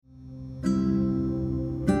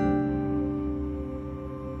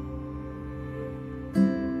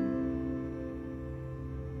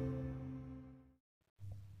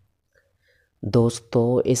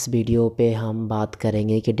दोस्तों, इस वीडियो पे हम बात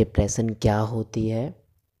करेंगे कि डिप्रेशन क्या होती है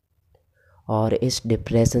और इस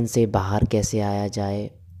डिप्रेशन से बाहर कैसे आया जाए।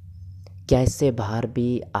 क्या इससे बाहर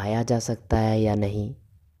भी आया जा सकता है या नहीं।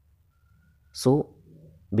 सो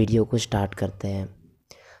वीडियो को स्टार्ट करते हैं।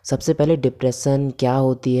 सबसे पहले डिप्रेशन क्या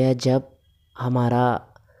होती है? जब हमारा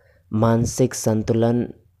मानसिक संतुलन,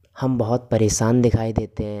 हम बहुत परेशान दिखाई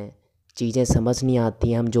देते हैं, चीज़ें समझ नहीं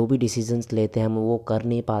आती हैं, हम जो भी डिसीजंस लेते हैं हम वो कर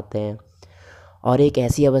नहीं पाते हैं और एक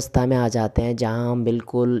ऐसी अवस्था में आ जाते हैं जहां हम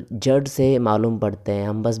बिल्कुल जड़ से मालूम पड़ते हैं।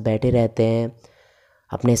 हम बस बैठे रहते हैं,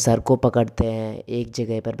 अपने सर को पकड़ते हैं, एक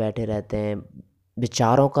जगह पर बैठे रहते हैं,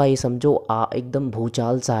 विचारों का ये समझो एकदम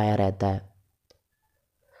भूचाल सा आया रहता है।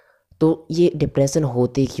 तो ये डिप्रेशन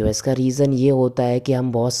होती क्यों है? इसका रीज़न ये होता है कि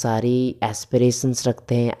हम बहुत सारी एस्पिरेशंस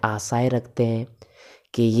रखते हैं, आशाएं रखते हैं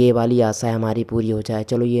कि ये वाली आशाएं हमारी पूरी हो जाए,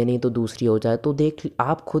 चलो ये नहीं तो दूसरी हो जाए। तो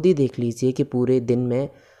आप खुद ही देख लीजिए कि पूरे दिन में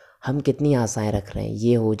हम कितनी आशाएं रख रहे हैं,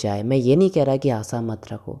 ये हो जाए। मैं ये नहीं कह रहा कि आशा मत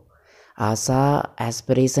रखो। आशा,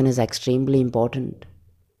 aspiration is extremely important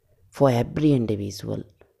for every individual.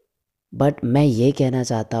 But मैं ये कहना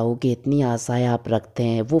चाहता हूँ कि इतनी आशाएं आप रखते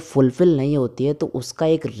हैं, वो फुलफ़िल नहीं होती है, तो उसका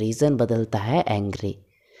एक रीज़न बदलता है एंग्री।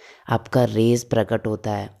 आपका रेज प्रकट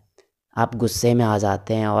होता है, आप गुस्से में आ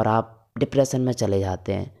जाते हैं और आप डिप्रेशन में चले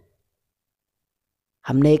जाते हैं।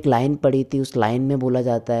 हमने एक लाइन पढ़ी थी, उस लाइन में बोला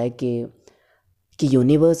जाता है कि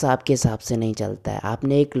यूनिवर्स आपके हिसाब से नहीं चलता है।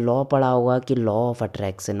 आपने एक लॉ पढ़ा होगा कि लॉ ऑफ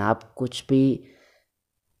अट्रैक्शन, आप कुछ भी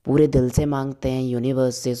पूरे दिल से मांगते हैं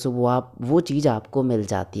यूनिवर्स से, सो वो चीज़ आपको मिल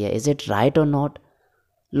जाती है। इज़ इट राइट और नॉट?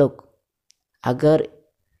 लुक, अगर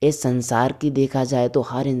इस संसार की देखा जाए तो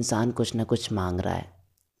हर इंसान कुछ ना कुछ मांग रहा है।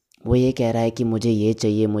 वो ये कह रहा है कि मुझे ये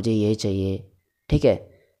चाहिए, मुझे ये चाहिए, ठीक है,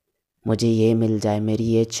 मुझे ये मिल जाए, मेरी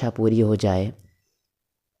ये इच्छा पूरी हो जाए।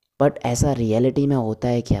 बट ऐसा रियलिटी में होता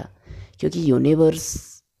है क्या? क्योंकि यूनिवर्स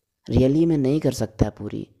रियली में नहीं कर सकता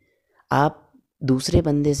पूरी। आप दूसरे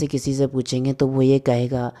बंदे से, किसी से पूछेंगे तो वो ये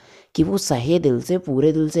कहेगा कि वो सही दिल से,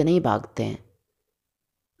 पूरे दिल से नहीं भागते हैं।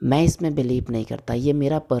 मैं इसमें बिलीव नहीं करता। ये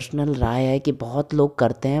मेरा पर्सनल राय है कि बहुत लोग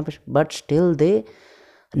करते हैं but still they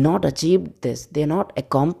not achieve this, they not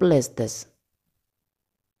accomplish this.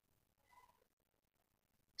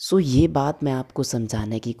 So ये बात मैं आपको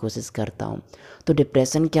समझाने की कोशिश करता हूँ। तो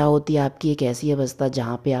डिप्रेशन क्या होती है? आपकी एक ऐसी अवस्था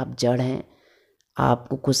जहाँ पे आप जड़ हैं,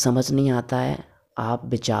 आपको कुछ समझ नहीं आता है, आप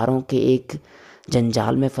विचारों के एक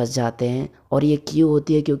जंजाल में फंस जाते हैं। और ये क्यों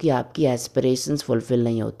होती है? क्योंकि आपकी एस्पिरेशंस फुलफ़िल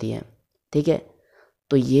नहीं होती हैं, ठीक है।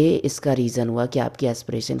 तो ये इसका रीज़न हुआ कि आपकी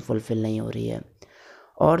एस्पिरेशन फुलफ़िल नहीं हो रही है।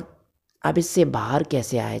 और अब इससे बाहर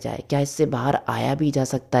कैसे आया जाए? क्या इससे बाहर आया भी जा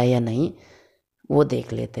सकता है या नहीं, वो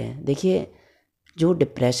देख लेते हैं। देखिए, जो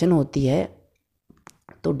डिप्रेशन होती है,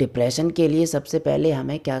 तो डिप्रेशन के लिए सबसे पहले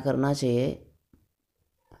हमें क्या करना चाहिए?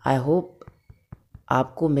 आई होप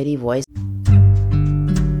आपको मेरी वॉइस